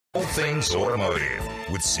All things automotive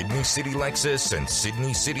with Sydney City Lexus and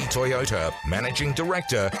Sydney City Toyota Managing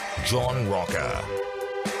Director John Roca.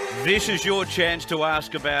 This is your chance to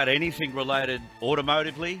ask about anything related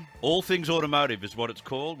automotively. All things automotive is what it's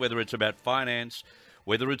called, whether it's about finance,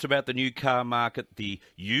 whether it's about the new car market, the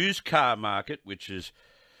used car market, which is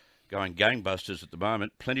going gangbusters at the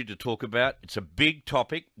moment. Plenty to talk about. It's a big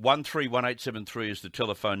topic. 131873 is the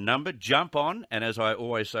telephone number. Jump on, and as I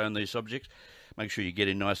always say on these subjects, make sure you get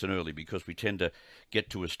in nice and early because we tend to get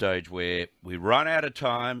to a stage where we run out of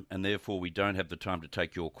time and therefore we don't have the time to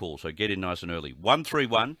take your call. So get in nice and early.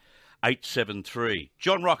 131873.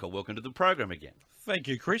 John Roca, welcome to the program again. Thank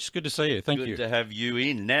you, Chris. Good to see you. Thank you. Good to have you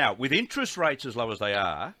in. Now, with interest rates as low as they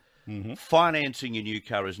are, financing a new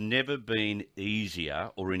car has never been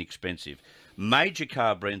easier or inexpensive. Major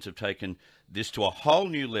car brands have taken this to a whole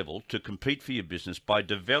new level to compete for your business by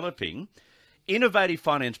developing innovative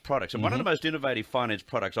finance products. And one of the most innovative finance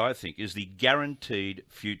products, I think, is the Guaranteed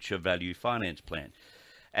Future Value Finance Plan.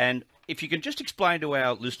 And if you can just explain to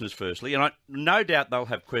our listeners firstly, and I no doubt they'll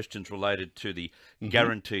have questions related to the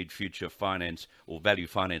Guaranteed Future Finance or Value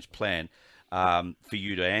Finance Plan for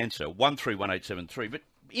you to answer, 131873. But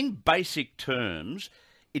in basic terms,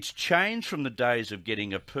 it's changed from the days of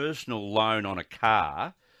getting a personal loan on a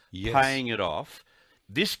car, paying it off.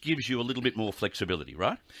 This gives you a little bit more flexibility,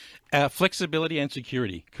 right? Flexibility and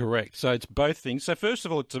security, correct. So it's both things. So first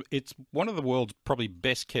of all, it's one of the world's probably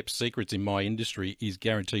best kept secrets in my industry is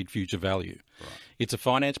guaranteed future value. Right. It's a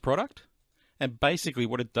finance product, and basically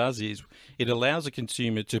what it does is it allows a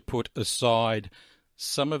consumer to put aside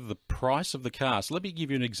some of the price of the car. So let me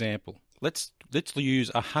give you an example. Let's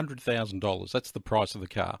use $100,000. That's the price of the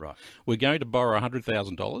car. Right. We're going to borrow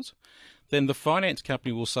 $100,000. Then the finance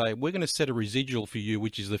company will say, we're going to set a residual for you,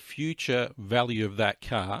 which is the future value of that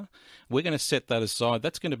car. We're going to set that aside.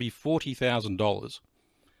 That's going to be $40,000.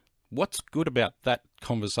 What's good about that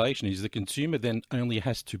conversation is the consumer then only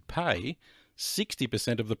has to pay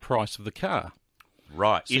 60% of the price of the car.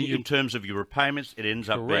 Right. So in terms of your repayments, it ends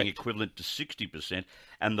up being equivalent to 60%.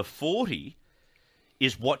 And the 40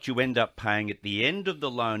 is what you end up paying at the end of the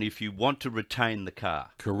loan if you want to retain the car.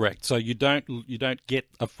 Correct. So you don't get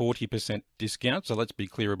a 40% discount. So let's be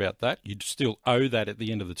clear about that. You still owe that at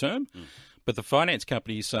the end of the term. But the finance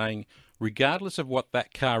company is saying, regardless of what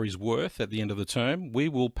that car is worth at the end of the term, we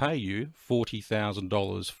will pay you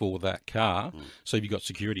 $40,000 for that car. So you've got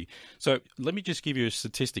security. So let me just give you a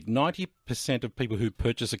statistic. 90% of people who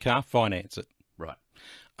purchase a car finance it. Right.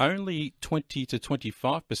 Only 20 to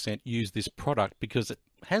 25% use this product because it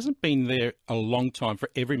hasn't been there a long time for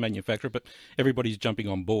every manufacturer, but everybody's jumping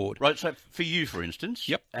on board. Right, so for you, for instance,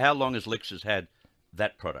 how long has Lexus had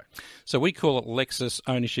that product? So we call it Lexus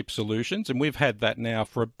Ownership Solutions, and we've had that now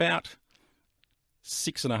for about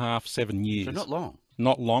 6.5, 7 years. So not long.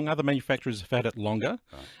 Not long. Other manufacturers have had it longer,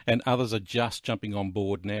 and others are just jumping on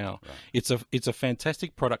board now. Right. It's a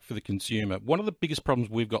fantastic product for the consumer. One of the biggest problems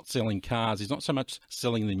we've got selling cars is not so much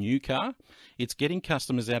selling the new car, it's getting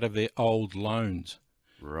customers out of their old loans.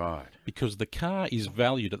 Right. Because the car is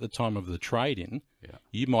valued at the time of the trade-in. Yeah.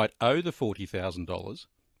 You might owe the $40,000,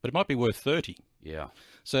 but it might be worth $30,000. Yeah.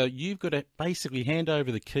 So you've got to basically hand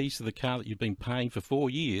over the keys to the car that you've been paying for 4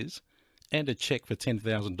 years and a cheque for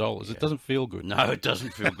 $10,000. It doesn't feel good. No, it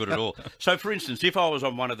doesn't feel good at all. So, for instance, if I was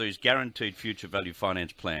on one of these guaranteed future value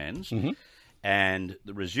finance plans and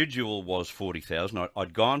the residual was $40,000,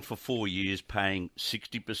 I'd gone for 4 years paying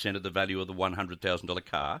 60% of the value of the $100,000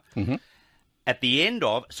 car. At the end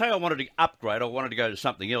of, say I wanted to upgrade, I wanted to go to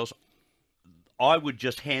something else, I would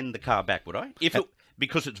just hand the car back, would I?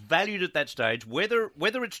 Because it's valued at that stage, whether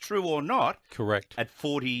it's true or not. Correct. At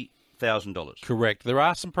 $40,000. Correct. There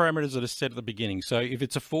are some parameters that are set at the beginning. So if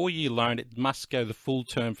it's a 4-year loan, it must go the full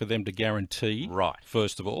term for them to guarantee. Right.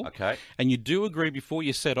 First of all. Okay. And you do agree before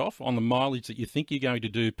you set off on the mileage that you think you're going to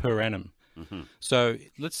do per annum. So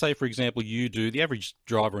let's say, for example, the average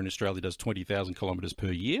driver in Australia does 20,000 kilometres per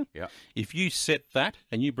year. Yeah. If you set that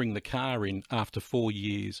and you bring the car in after 4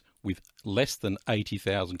 years with less than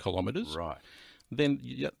 80,000 kilometres. Right. Then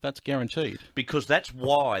that's guaranteed. Because that's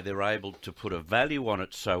why they're able to put a value on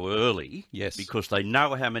it so early. Yes. Because they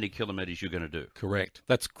know how many kilometres you're going to do. Correct.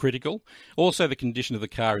 That's critical. Also, the condition of the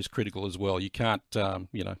car is critical as well. You can't,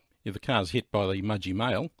 if the car's hit by the mudgy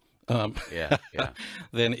mail,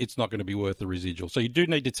 then it's not going to be worth the residual. So you do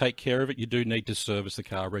need to take care of it. You do need to service the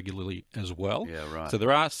car regularly as well. Yeah, right. So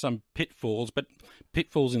there are some pitfalls, but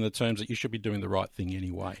pitfalls in the terms that you should be doing the right thing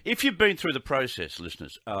anyway. If you've been through the process,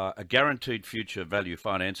 listeners, a guaranteed future value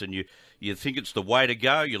finance, and you think it's the way to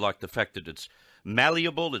go, you like the fact that it's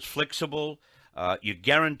malleable, it's flexible, you're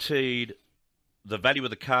guaranteed the value of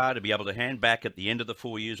the car to be able to hand back at the end of the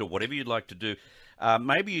 4 years or whatever you'd like to do,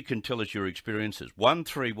 maybe you can tell us your experiences.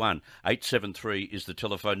 131 873 is the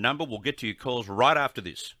telephone number. We'll get to your calls right after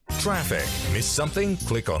this. Traffic. Miss something?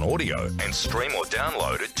 Click on audio and stream or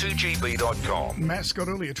download at 2gb.com. Mass got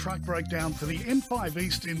earlier truck breakdown for the M5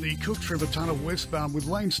 East in the Cooks River Tunnel westbound, with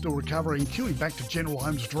lanes still recovering, queuing back to General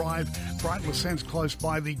Holmes Drive. Brighton Ascent's close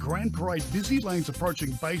by the Grand Parade, busy lanes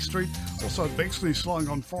approaching Bay Street. Also Bexley slowing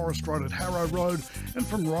on Forest Road at Harrow Road. And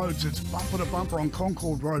from roads, it's bumper to bumper on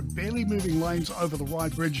Concord Road, barely moving lanes over the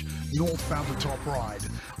Ryde Bridge northbound to Top Ryde.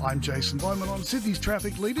 I'm Jason Bowman on Sydney's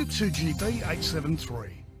traffic leader, 2GB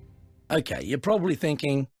 873. Okay, you're probably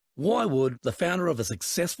thinking, why would the founder of a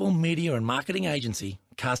successful media and marketing agency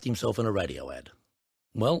cast himself in a radio ad?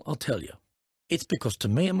 Well, I'll tell you. It's because to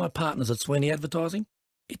me and my partners at Sweeney Advertising,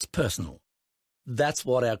 it's personal. That's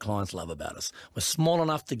what our clients love about us. We're small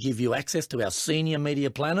enough to give you access to our senior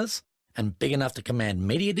media planners and big enough to command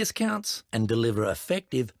media discounts and deliver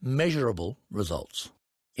effective, measurable results.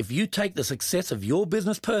 If you take the success of your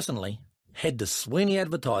business personally, head to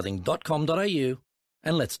sweeneyadvertising.com.au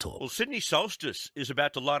and let's talk. Well, Sydney Solstice is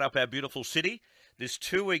about to light up our beautiful city. This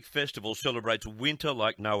 2-week festival celebrates winter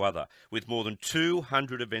like no other, with more than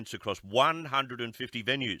 200 events across 150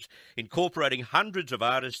 venues, incorporating hundreds of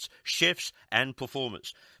artists, chefs and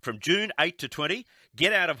performers. From June 8 to 20,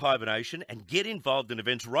 get out of hibernation and get involved in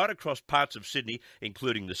events right across parts of Sydney,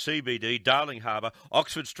 including the CBD, Darling Harbour,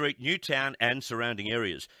 Oxford Street, Newtown and surrounding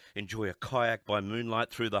areas. Enjoy a kayak by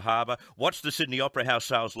moonlight through the harbour, watch the Sydney Opera House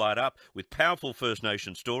sales light up with powerful First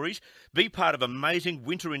Nation stories, be part of amazing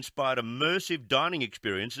winter-inspired immersive dining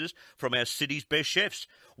experiences from our city's best chefs.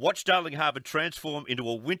 Watch Darling Harbour transform into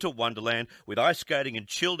a winter wonderland with ice skating and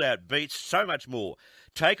chilled-out beach, so much more.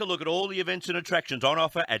 Take a look at all the events and attractions on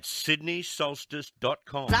offer at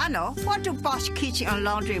sydneysolstice.com. Lano, what do Bosch kitchen and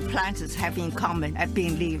laundry appliances have in common at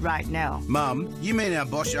Beenleigh right now? Mum, you mean our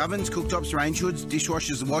Bosch ovens, cooktops, range hoods,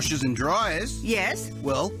 dishwashers, washers and dryers? Yes.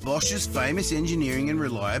 Well, Bosch's famous engineering and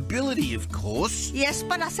reliability, of course. Yes,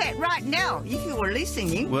 but I said right now, if you were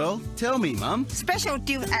listening. Well, tell me, Mum. Special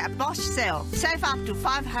deal at Bosch sale. Save up to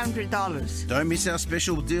 $500. Don't miss our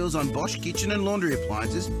special deals on Bosch kitchen and laundry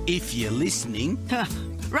appliances if you're listening.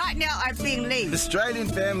 Right now at Beenleigh. Australian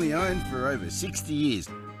family owned for over 60 years.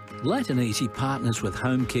 Light and Easy partners with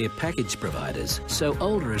home care package providers so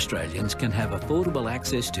older Australians can have affordable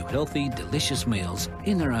access to healthy, delicious meals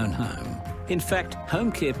in their own home. In fact,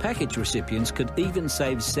 home care package recipients could even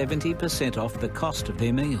save 70% off the cost of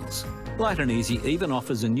their meals. Light and Easy even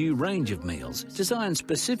offers a new range of meals designed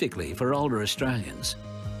specifically for older Australians.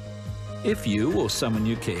 If you or someone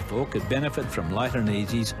you care for could benefit from Light and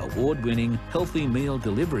Easy's award-winning healthy meal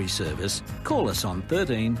delivery service, call us on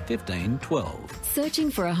 13 15 12.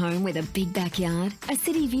 Searching for a home with a big backyard, a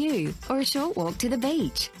city view, or a short walk to the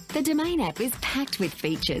beach? The Domain app is packed with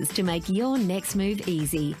features to make your next move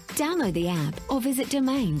easy. Download the app or visit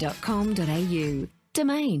domain.com.au.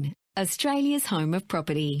 Domain, Australia's home of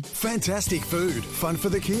property. Fantastic food, fun for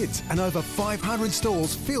the kids, and over 500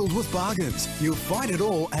 stalls filled with bargains. You'll find it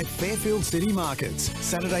all at Fairfield City Markets.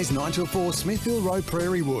 Saturdays 9 till 4, Smithfield Road,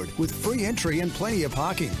 Prairie Wood, with free entry and plenty of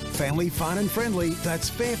parking. Family, fun and friendly, that's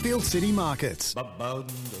Fairfield City Markets.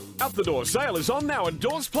 Out the door sale is on now at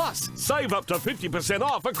Doors Plus. Save up to 50%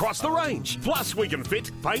 off across the range. Plus, we can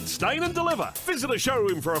fit, paint, stain and deliver. Visit a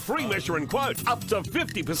showroom for a free measure and quote. Up to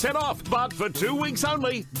 50% off, but for 2 weeks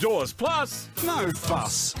only. Doors Plus. No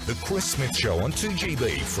fuss. The Chris Smith Show on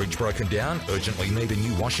 2GB. Fridge broken down? Urgently need a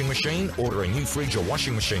new washing machine? Order a new fridge or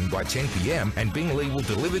washing machine by 10 p.m. and Beenleigh will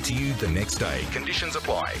deliver to you the next day. Conditions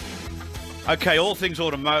apply. Okay, all things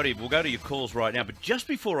automotive. We'll go to your calls right now. But just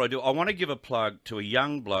before I do, I want to give a plug to a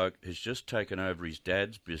young bloke who's just taken over his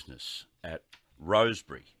dad's business at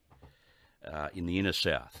Rosebery in the inner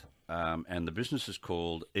south. And the business is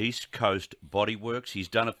called East Coast Bodyworks. He's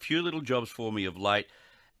done a few little jobs for me of late,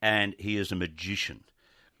 and he is a magician.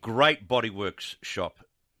 Great bodyworks shop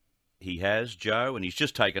he has, Joe, and he's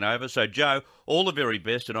just taken over. So, Joe, all the very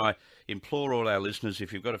best, and I implore all our listeners,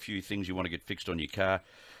 if you've got a few things you want to get fixed on your car,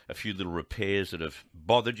 a few little repairs that have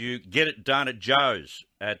bothered you, get it done at Joe's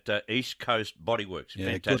at East Coast Bodyworks. Yeah,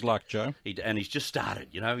 fantastic. good luck, Joe. And he's just started,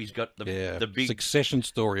 you know. He's got the big... succession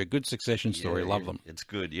story, a good succession story. Love them. It's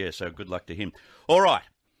good, yeah, so good luck to him. All right,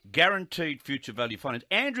 guaranteed future value finance.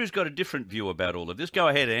 Andrew's got a different view about all of this. Go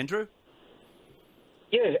ahead, Andrew.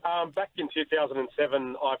 Yeah, back in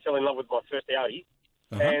 2007, I fell in love with my first Audi,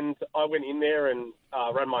 and I went in there and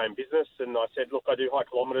ran my own business, and I said, look, I do high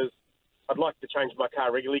kilometres. I'd like to change my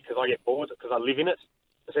car regularly because I get bored because I live in it,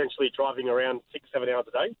 essentially driving around 6-7 hours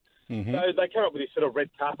a day. So they came up with this sort of red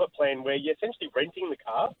carpet plan where you're essentially renting the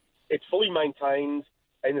car It's fully maintained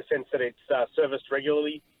in the sense that it's serviced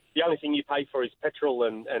regularly. The only thing you pay for is petrol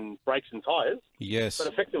and brakes and tyres. Yes. But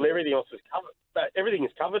effectively everything else is covered. Everything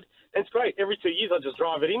is covered. And it's great. Every 2 years I just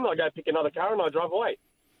drive it in, I go pick another car and I drive away.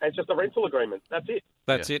 And it's just a rental agreement. That's it.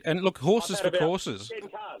 That's it. And look, horses for courses. 10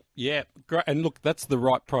 cars. Yeah, great. And look, that's the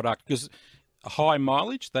right product because high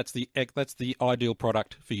mileage, that's the ideal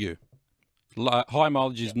product for you. High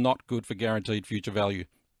mileage is not good for guaranteed future value.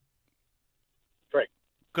 Correct.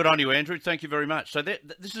 Good on you, Andrew. Thank you very much. So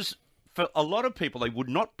this is, for a lot of people, they would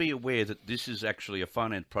not be aware that this is actually a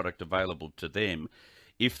finance product available to them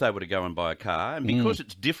if they were to go and buy a car. And because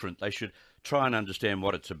it's different, they should try and understand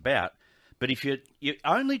what it's about. But if you're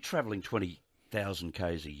only travelling 20,000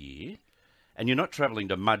 Ks a year and you're not travelling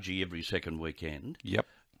to Mudgee every second weekend, yep,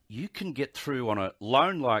 you can get through on a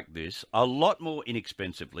loan like this a lot more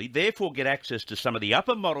inexpensively, therefore get access to some of the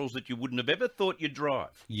upper models that you wouldn't have ever thought you'd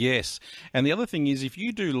drive. Yes. And the other thing is if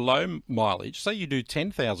you do low mileage, say you do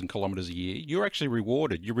 10,000 kilometres a year, you're actually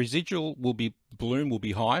rewarded. Your residual bloom will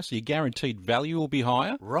be higher, so your guaranteed value will be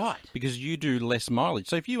higher. Right. Because you do less mileage.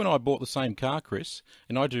 So if you and I bought the same car, Chris,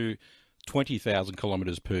 and I do 20,000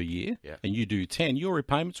 kilometres per year, and you do 10, your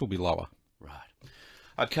repayments will be lower. Right.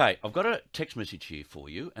 Okay, I've got a text message here for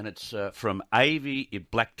you, and it's from Avi in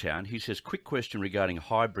Blacktown. He says, quick question regarding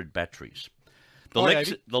hybrid batteries.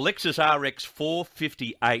 The Lexus RX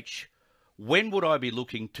 450H, when would I be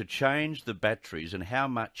looking to change the batteries, and how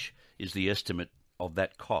much is the estimate of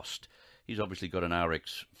that cost? He's obviously got an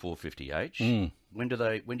RX 450H.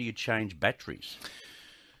 When do you change batteries?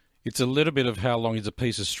 It's a little bit of how long is a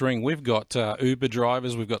piece of string. We've got Uber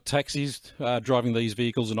drivers, we've got taxis driving these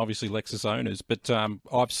vehicles, and obviously Lexus owners. But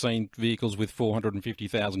I've seen vehicles with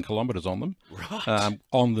 450,000 kilometres on them. Right.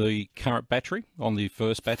 On the current battery, on the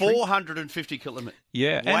first battery. 450 kilometres.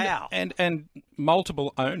 Yeah. Wow. And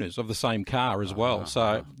multiple owners of the same car as well.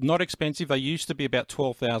 So not expensive. They used to be about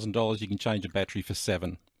 $12,000. You can change a battery for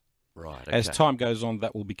 $7,000. Right. Okay. As time goes on,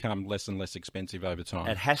 that will become less and less expensive over time.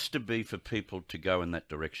 It has to be for people to go in that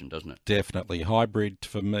direction, doesn't it? Definitely. Hybrid,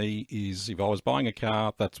 for me, is if I was buying a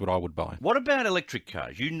car, that's what I would buy. What about electric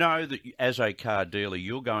cars? You know that as a car dealer,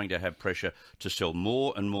 you're going to have pressure to sell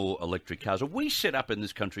more and more electric cars. Are we set up in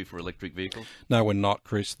this country for electric vehicles? No, we're not,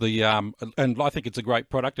 Chris. And I think it's a great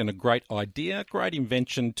product and a great idea, great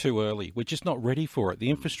invention too early. We're just not ready for it. The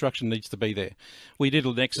infrastructure needs to be there. We did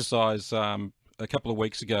an exercise a couple of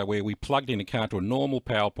weeks ago where we plugged in a car to a normal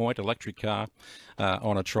PowerPoint electric car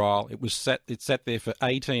on a trial. It sat there for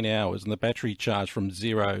 18 hours and the battery charged from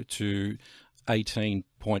 0 to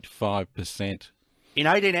 18.5%. In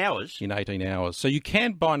 18 hours? In 18 hours. So you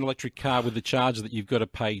can buy an electric car with the charger that you've got to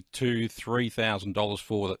pay $2,000-$3,000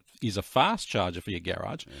 for that is a fast charger for your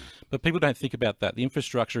garage. Yeah. But people don't think about that. The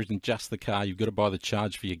infrastructure isn't just the car. You've got to buy the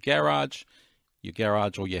charge for your garage. Your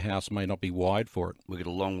garage or your house may not be wide for it. We've got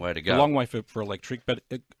a long way to go. A long way for electric, but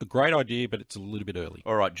a great idea, but it's a little bit early.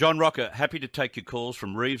 All right. John Roca, happy to take your calls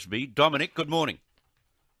from Revesby. Dominic, good morning.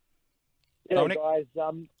 Yeah, Dominic? Guys.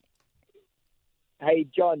 Hey,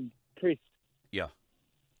 John, Chris. Yeah.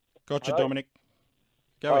 Gotcha, Hello? Dominic.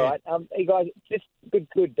 Go All ahead. right. Hey, guys, just good.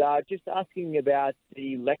 Just asking about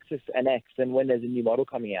the Lexus NX and when there's a new model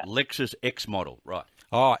coming out. Lexus X model, right.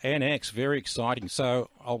 Oh, NX, very exciting. So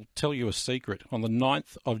I'll tell you a secret. On the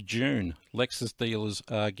 9th of June, Lexus dealers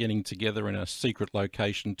are getting together in a secret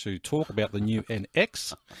location to talk about the new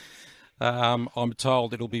NX. I'm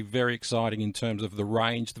told it'll be very exciting in terms of the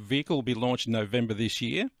range. The vehicle will be launched in November this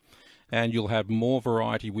year, and you'll have more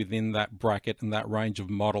variety within that bracket and that range of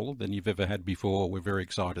model than you've ever had before. We're very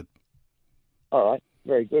excited. All right.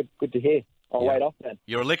 Very good. Good to hear. I'll wait off then.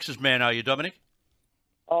 You're a Lexus man, are you, Dominic?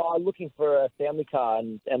 Oh, I'm looking for a family car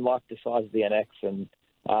and like the size of the NX and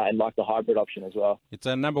like the hybrid option as well. It's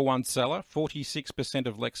our number one seller. 46%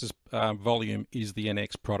 of Lexus volume is the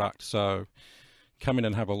NX product. So come in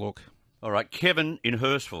and have a look. All right. Kevin in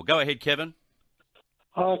Hurstville. Go ahead, Kevin.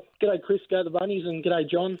 G'day, Chris. Go the Bunnies, and g'day,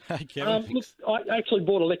 John. Hey, Kevin. Look, I actually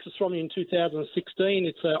bought a Lexus from you in 2016.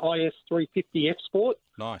 It's an IS350 F Sport.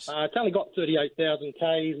 Nice. It's only got 38,000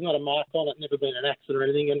 Ks, not a mark on it, never been an accident or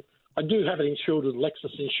anything, and I do have it insured with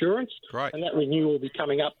Lexus Insurance, Great. and that renewal will be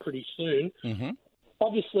coming up pretty soon. Mm-hmm.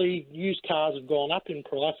 Obviously, used cars have gone up in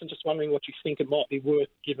price. I'm just wondering what you think it might be worth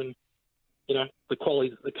given, the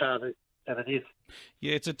quality of the car that it is.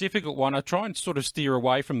 Yeah, it's a difficult one. I try and sort of steer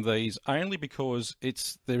away from these only because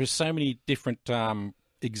there are so many different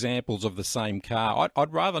examples of the same car.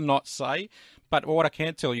 I'd rather not say, but what I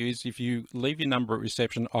can tell you is if you leave your number at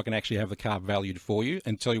reception, I can actually have the car valued for you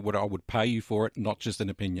and tell you what I would pay you for it, not just an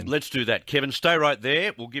opinion. Let's do that. Kevin, stay right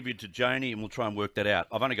there. We'll give you to Janie and we'll try and work that out.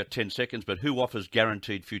 I've only got 10 seconds, but who offers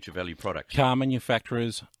guaranteed future value products? Car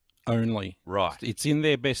manufacturers only. Right. It's in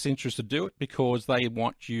their best interest to do it because they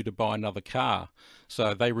want you to buy another car.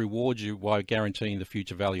 So they reward you by guaranteeing the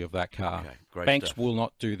future value of that car. Okay, great Banks stuff. will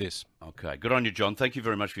not do this. Okay, good on you, John. Thank you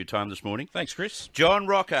very much for your time this morning. Thanks, Chris. John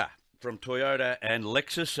Roca from Toyota and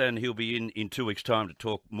Lexus, and he'll be in 2 weeks' time to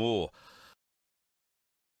talk more